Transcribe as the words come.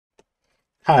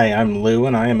Hi, I'm Lou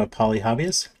and I am a poly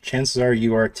hobbyist. Chances are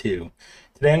you are too.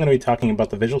 Today I'm going to be talking about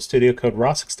the Visual Studio Code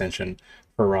ROS extension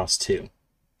for ROS2. I'm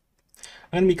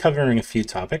going to be covering a few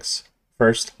topics.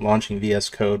 First, launching VS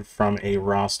Code from a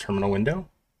ROS terminal window,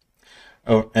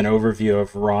 an overview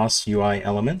of ROS UI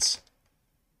elements,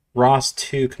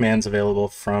 ROS2 commands available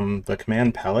from the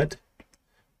command palette,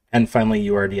 and finally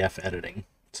Urdf Editing.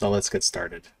 So let's get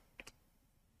started.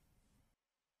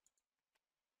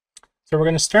 So we're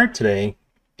going to start today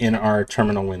in our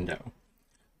terminal window.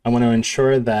 I want to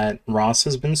ensure that ROS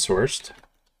has been sourced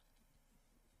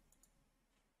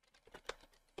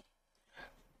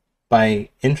by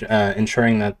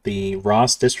ensuring that the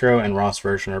ROS distro and ROS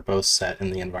version are both set in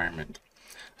the environment.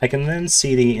 I can then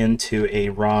cd into a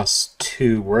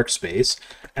ROS2 workspace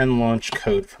and launch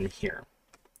code from here.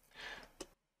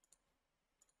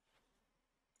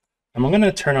 I'm going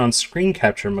to turn on screen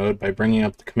capture mode by bringing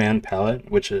up the command palette,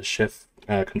 which is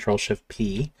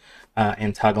Control-Shift-P,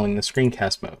 and toggling the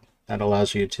screencast mode. That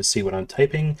allows you to see what I'm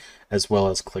typing as well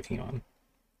as clicking on.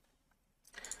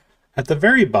 At the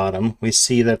very bottom, we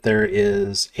see that there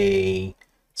is a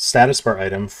status bar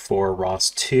item for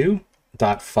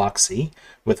ROS2.foxy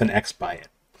with an X by it.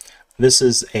 This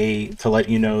is to let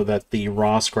you know that the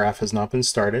ROS graph has not been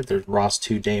started. The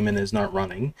ROS2 daemon is not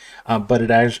running, but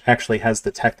it actually has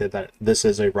detected that this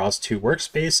is a ROS2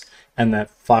 workspace and that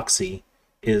Foxy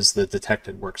is the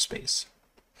detected workspace.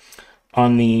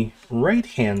 On the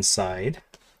right-hand side,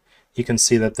 you can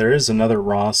see that there is another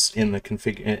ROS in the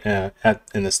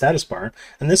in the status bar,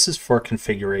 and this is for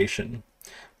configuration.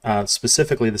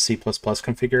 Specifically the C++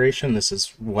 configuration. This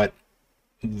is what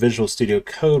Visual Studio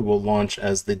Code will launch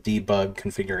as the debug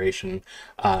configuration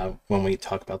when we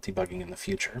talk about debugging in the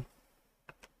future.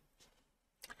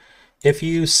 If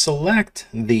you select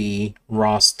the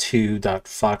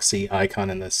ROS2.foxy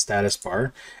icon in the status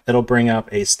bar, it'll bring up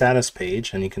a status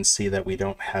page, and you can see that we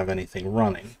don't have anything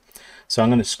running. So I'm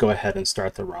going to just go ahead and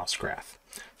start the ROS graph.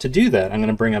 To do that, I'm going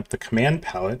to bring up the command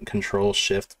palette,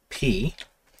 Control-Shift-P,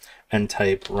 and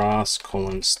type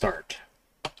ROS:*start.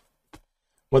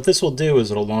 What this will do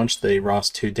is it'll launch the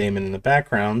ROS2 daemon in the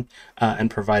background and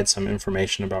provide some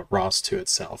information about ROS2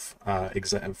 itself.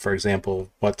 For example,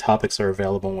 what topics are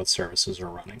available and what services are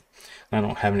running. And I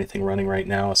don't have anything running right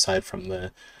now aside from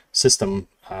the system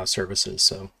services,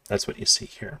 so that's what you see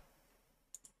here.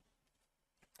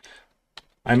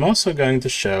 I'm also going to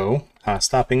show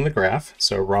stopping the graph.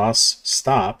 So ROS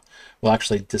stop will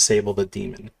actually disable the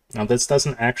daemon. Now this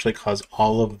doesn't actually cause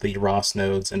all of the ROS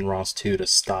nodes in ROS2 to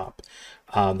stop.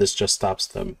 This just stops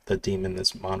the daemon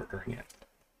that's monitoring it.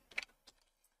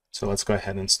 So let's go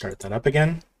ahead and start that up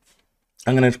again.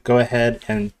 I'm going to go ahead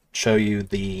and show you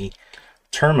the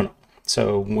terminal.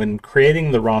 So when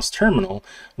creating the ROS terminal,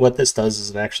 what this does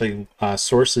is it actually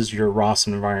sources your ROS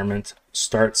environment,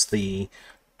 starts the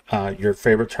your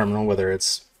favorite terminal, whether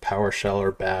it's PowerShell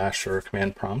or Bash or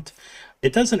command prompt.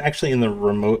 It does it actually in the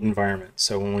remote environment.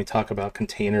 So when we talk about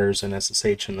containers and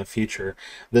SSH in the future,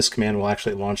 this command will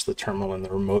actually launch the terminal in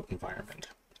the remote environment.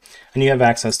 And you have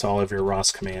access to all of your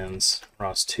ROS commands,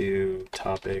 ROS2,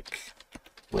 topic,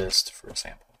 list, for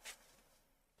example.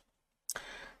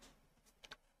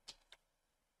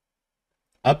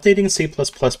 Updating C++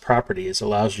 properties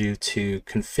allows you to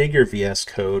configure VS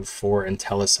Code for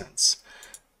IntelliSense.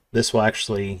 This will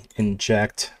actually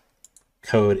inject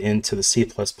code into the C++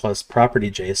 property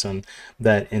JSON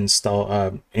that includes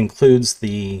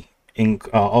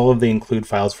all of the include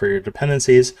files for your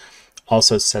dependencies,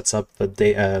 also sets up the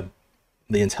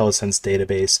IntelliSense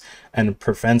database and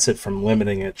prevents it from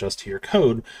limiting it just to your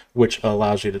code, which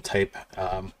allows you to type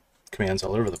commands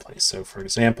all over the place. So for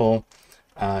example,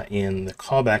 in the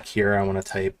callback here, I want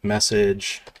to type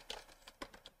message,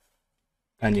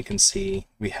 and you can see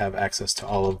we have access to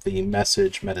all of the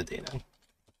message metadata.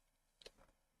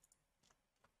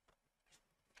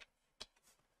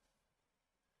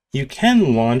 You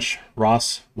can launch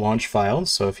ROS launch files.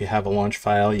 So if you have a launch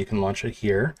file, you can launch it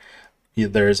here.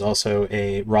 There's also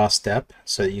a ROS dep,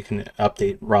 so you can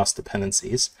update ROS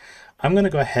dependencies. I'm going to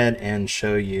go ahead and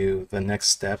show you the next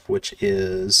step, which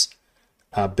is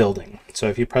building. So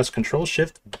if you press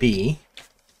Control-Shift-B,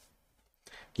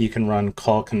 you can run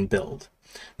callcon build.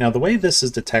 Now the way this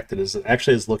is detected is it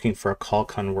actually is looking for a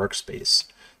callcon workspace.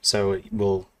 So it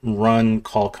will run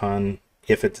callcon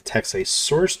if it detects a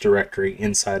source directory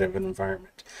inside of an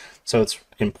environment. So it's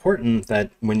important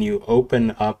that when you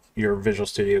open up your Visual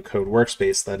Studio Code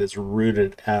workspace that is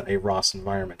rooted at a ROS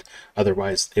environment.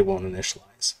 Otherwise, it won't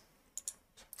initialize.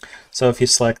 So if you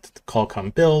select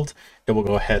callcon build, it will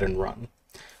go ahead and run.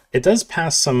 It does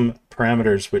pass some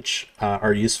parameters which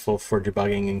are useful for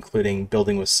debugging, including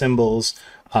building with symbols,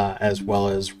 as well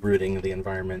as rooting the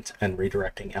environment and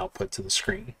redirecting output to the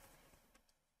screen.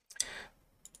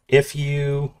 If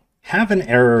you have an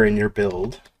error in your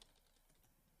build,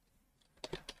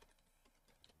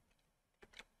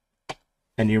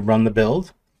 and you run the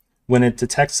build, when it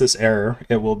detects this error,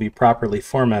 it will be properly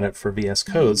formatted for VS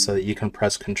Code so that you can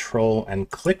press Control and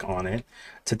click on it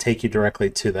to take you directly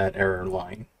to that error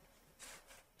line.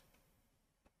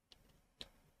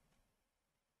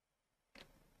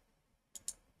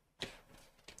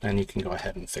 And you can go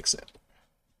ahead and fix it.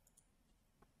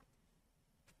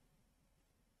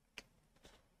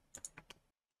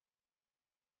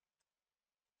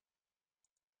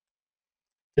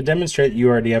 To demonstrate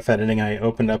URDF editing, I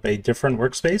opened up a different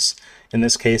workspace. In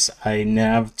this case, I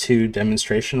nav2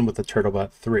 demonstration with the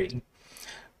Turtlebot 3.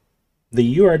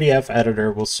 The URDF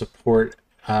editor will support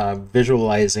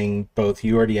visualizing both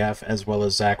URDF as well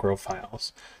as Zacro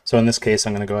files. So in this case,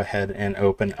 I'm going to go ahead and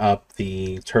open up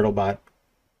the Turtlebot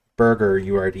Burger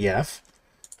URDF.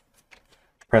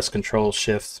 Press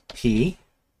Ctrl-Shift-P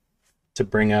to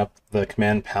bring up the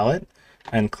command palette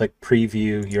and click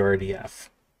Preview URDF.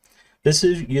 This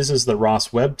uses the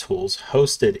ROS web tools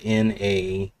hosted in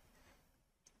a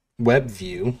web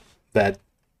view that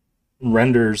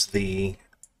renders the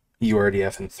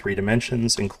URDF in 3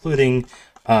 dimensions, including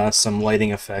some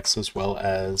lighting effects as well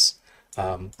as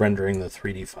rendering the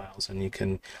 3D files. And you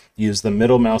can use the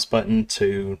middle mouse button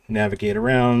to navigate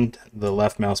around, the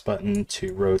left mouse button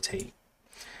to rotate.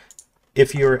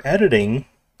 If you're editing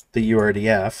the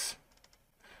URDF,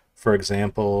 for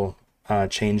example,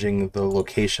 changing the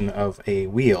location of a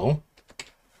wheel,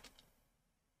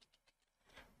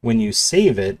 when you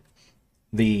save it,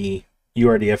 the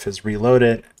URDF is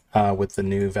reloaded with the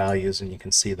new values, and you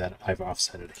can see that I've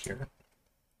offset it here.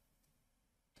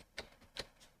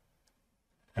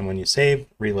 And when you save,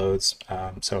 reloads,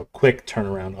 so quick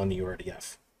turnaround on the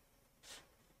URDF.